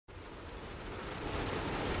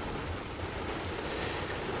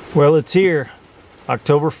Well, it's here,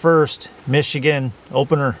 October 1st, Michigan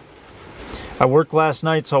opener. I worked last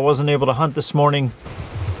night, so I wasn't able to hunt this morning.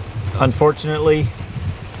 Unfortunately,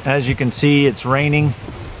 as you can see, it's raining.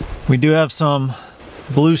 We do have some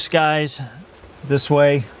blue skies this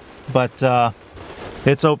way, but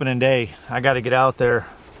it's opening day. I got to get out there.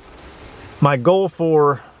 My goal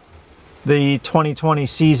for the 2020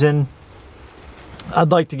 season,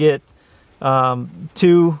 I'd like to get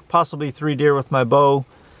 2, possibly 3 deer with my bow.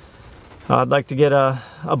 I'd like to get a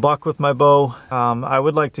buck with my bow. I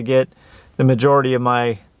would like to get the majority of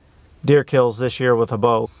my deer kills this year with a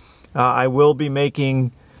bow. I will be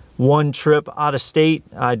making one trip out of state.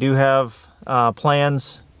 I do have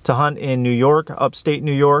plans to hunt in New York, upstate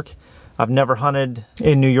New York. I've never hunted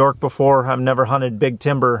in New York before. I've never hunted big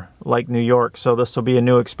timber like New York, so this will be a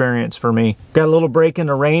new experience for me. Got a little break in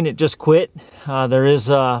the rain, it just quit. There is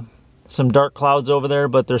some dark clouds over there,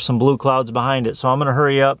 but there's some blue clouds behind it, so I'm gonna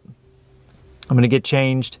hurry up. I'm gonna get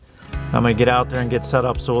changed. I'm gonna get out there and get set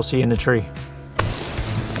up, so we'll see you in the tree.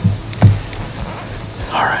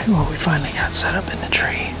 All right, well, we finally got set up in the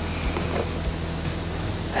tree.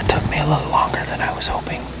 It took me a little longer than I was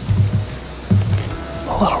hoping.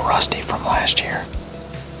 A little rusty from last year.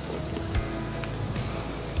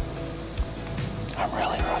 I'm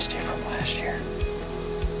really rusty from last year.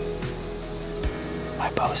 My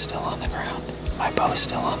bow's still on the ground. My bow's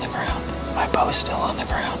still on the ground. My bow's still on the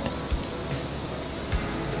ground.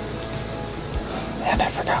 And I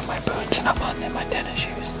forgot my boots and I'm hunting in my tennis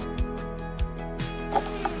shoes.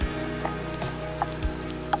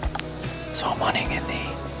 So I'm hunting in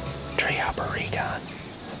the Treehopper Recon.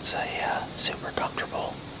 It's a super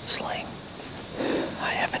comfortable sling.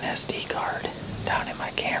 I have an SD card down in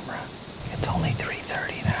my camera. It's only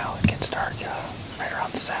 3:30 now. It gets dark right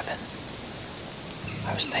around 7.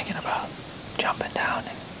 I was thinking about jumping down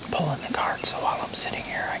and pulling the card so while I'm sitting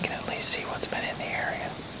here I can at least see what's been in the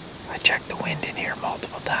area. I checked the wind in here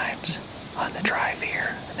multiple times on the drive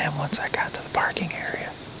here, and then once I got to the parking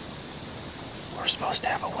area, we're supposed to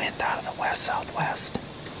have a wind out of the west-southwest.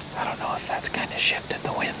 I don't know if that's kind of shifted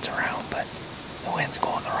the winds around, but the wind's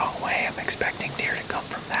going the wrong way. I'm expecting deer to come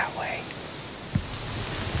from that way.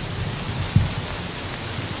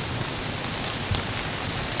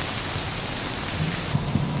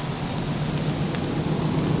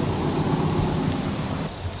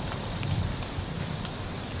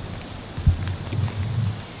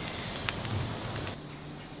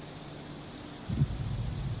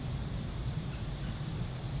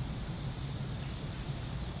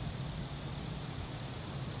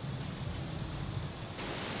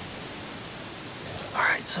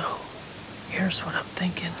 So here's what I'm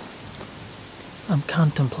thinking. I'm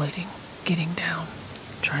contemplating getting down,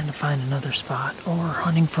 trying to find another spot, or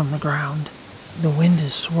hunting from the ground. The wind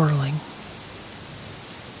is swirling.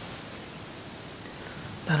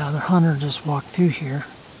 That other hunter just walked through here,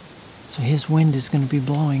 so his wind is going to be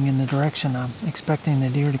blowing in the direction I'm expecting the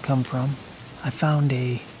deer to come from. I found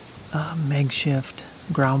a makeshift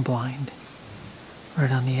ground blind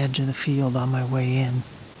right on the edge of the field on my way in.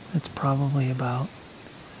 It's probably about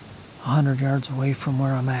 100 yards away from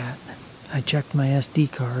where I'm at. I checked my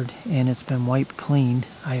SD card and it's been wiped clean.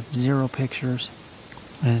 I have 0 pictures,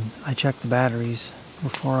 and I checked the batteries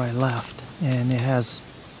before I left and it has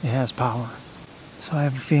power. So I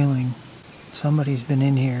have a feeling somebody's been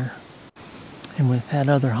in here, and with that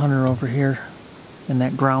other hunter over here and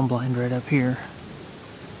that ground blind right up here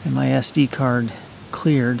and my SD card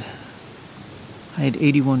cleared, I had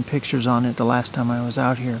 81 pictures on it the last time I was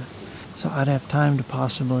out here. So I'd have time to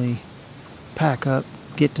possibly pack up,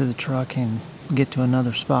 get to the truck, and get to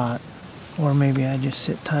another spot. Or maybe I just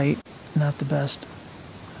sit tight. Not the best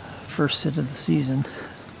first sit of the season.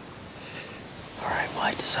 Alright, well,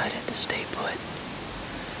 I decided to stay put.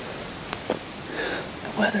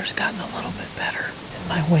 The weather's gotten a little bit better, and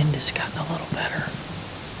my wind has gotten a little better.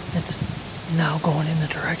 It's now going in the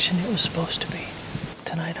direction it was supposed to be.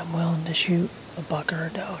 Tonight I'm willing to shoot a buck or a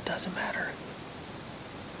doe, it doesn't matter.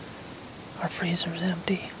 Our freezer's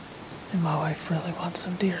empty, and my wife really wants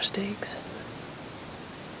some deer steaks.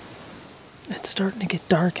 It's starting to get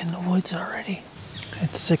dark in the woods already.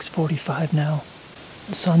 It's 6:45 now.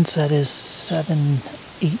 The sunset is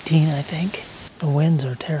 7:18, I think. The winds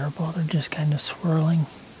are terrible. They're just kind of swirling.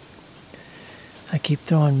 I keep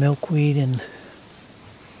throwing milkweed and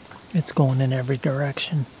it's going in every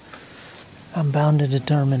direction. I'm bound and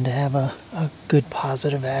determined to have a good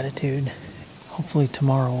positive attitude. Hopefully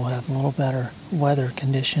tomorrow we'll have a little better weather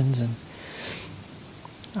conditions and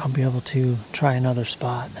I'll be able to try another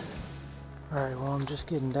spot. Alright, well, I'm just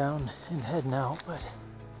getting down and heading out, but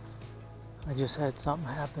I just had something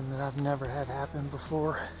happen that I've never had happen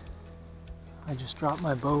before. I just dropped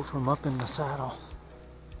my bow from up in the saddle.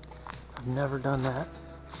 I've never done that.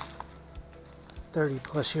 30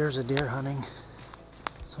 plus years of deer hunting.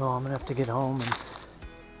 So I'm gonna have to get home and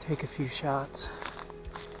take a few shots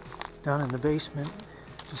down in the basement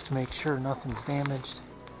just to make sure nothing's damaged.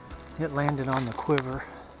 It landed on the quiver.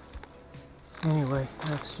 Anyway,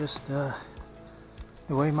 that's just the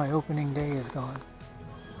way my opening day has gone.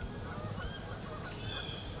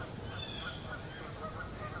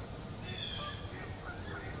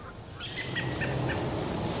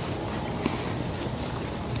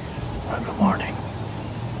 Good morning.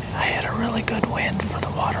 I had a really good wind for the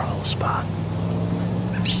waterhole spot,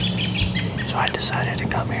 so I decided to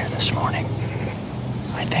come here this morning.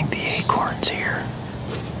 I think the acorns here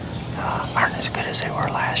aren't as good as they were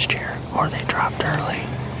last year, or they dropped early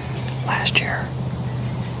last year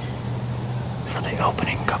for the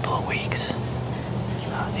opening couple of weeks.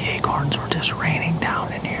 The acorns were just raining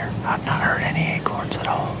down in here. I've not heard any acorns at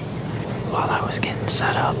all. While I was getting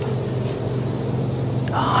set up,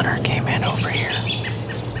 a hunter came in over here.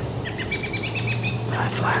 I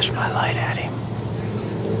flashed my light at him,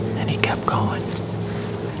 and he kept going.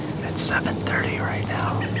 It's 7:30 right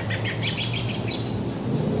now,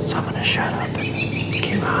 so I'm gonna shut up and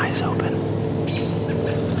keep my eyes open.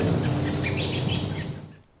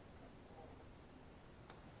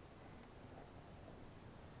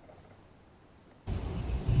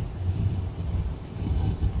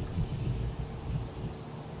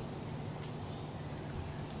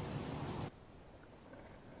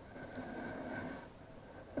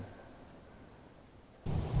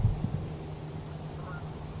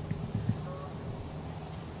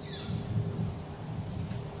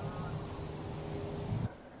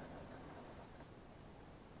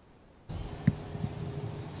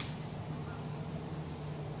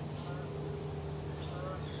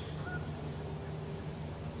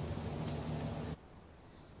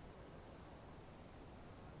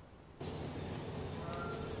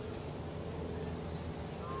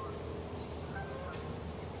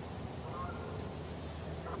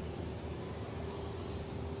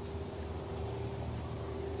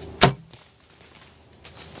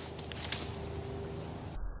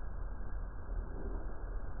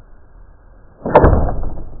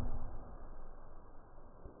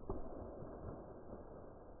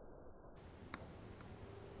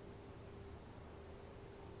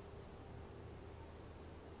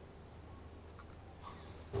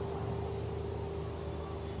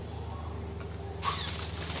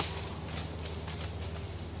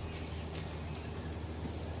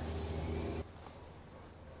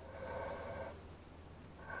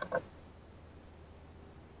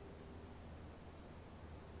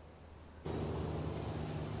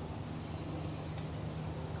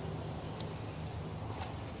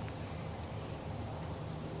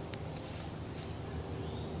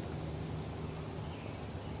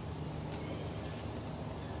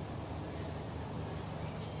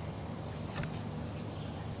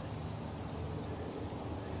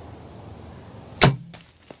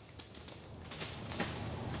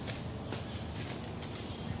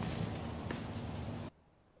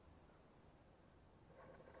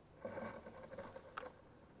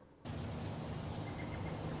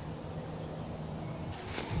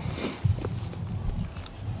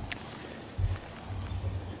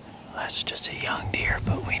 That's just a young deer,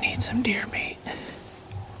 but we need some deer meat.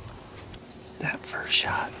 That first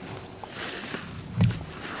shot,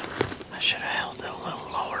 I should have held it a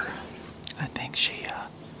little lower. I think she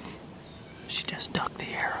just ducked the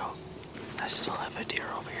arrow. I still have a deer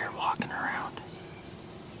over here walking around.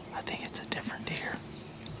 I think it's a different deer.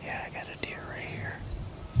 Yeah, I got a deer right here.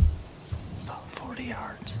 About 40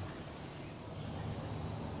 yards.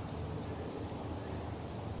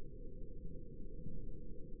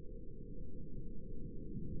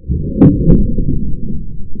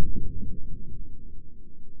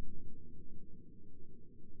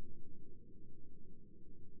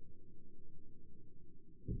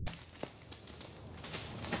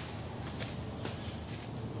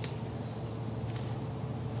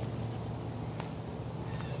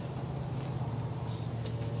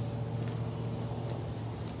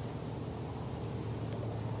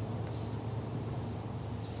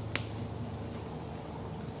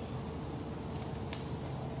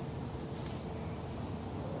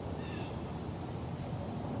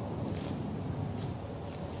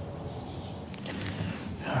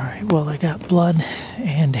 Well, I got blood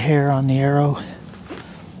and hair on the arrow,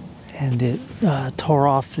 and it tore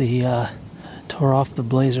off the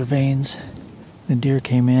blazer vanes. The deer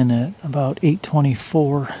came in at about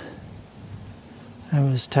 8:24, I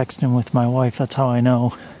was texting with my wife, that's how I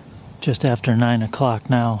know. Just after 9 o'clock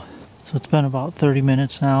now. So it's been about 30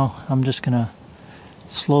 minutes now. I'm just gonna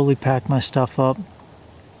slowly pack my stuff up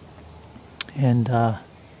and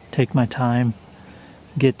take my time,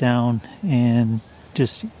 get down and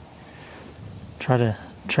just try to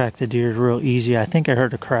track the deer real easy. I think I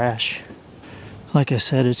heard a crash. Like I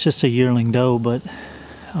said, it's just a yearling doe, but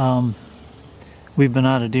we've been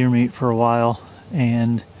out of deer meat for a while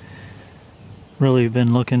and really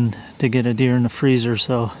been looking to get a deer in the freezer,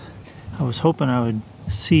 so I was hoping I would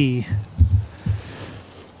see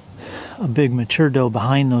a big mature doe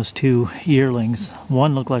behind those two yearlings.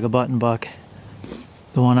 One looked like a button buck.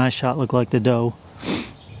 The one I shot looked like the doe.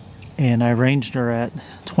 And I ranged her at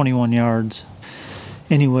 21 yards.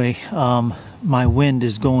 Anyway, my wind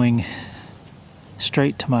is going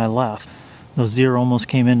straight to my left. Those deer almost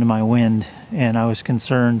came into my wind, and I was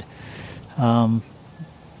concerned about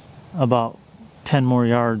 10 more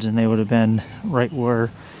yards and they would have been right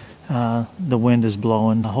where the wind is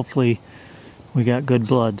blowing. Hopefully we got good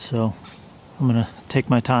blood, so I'm gonna take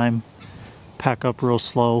my time, pack up real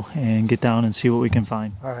slow and get down and see what we can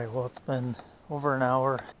find. Alright, well, it's been over an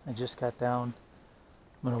hour. I just got down.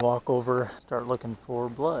 I'm gonna walk over, start looking for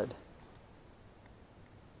blood.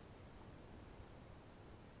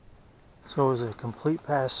 So it was a complete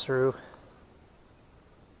pass through.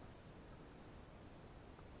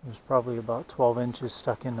 It was probably about 12 inches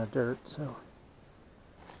stuck in the dirt, so.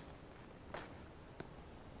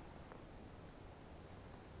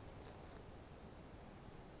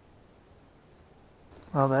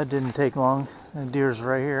 Well, that didn't take long. The deer's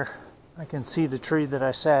right here. I can see the tree that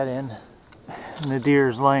I sat in, and the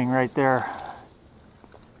deer's laying right there.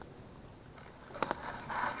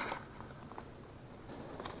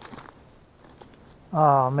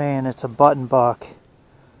 Oh man, it's a button buck.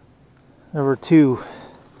 There were two.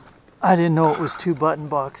 I didn't know it was two button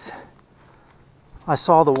bucks. I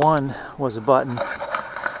saw the one was a button,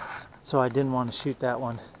 so I didn't want to shoot that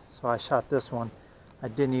one. So I shot this one. I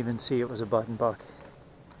didn't even see it was a button buck.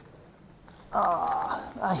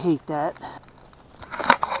 Ah, I hate that.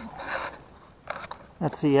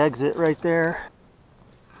 That's the exit right there.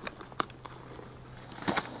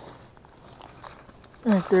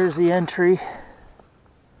 Right there's the entry.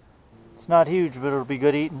 It's not huge, but it'll be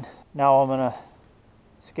good eating. Now I'm gonna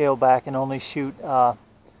scale back and only shoot a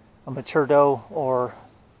mature doe or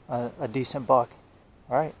a decent buck.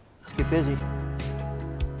 All right, let's get busy.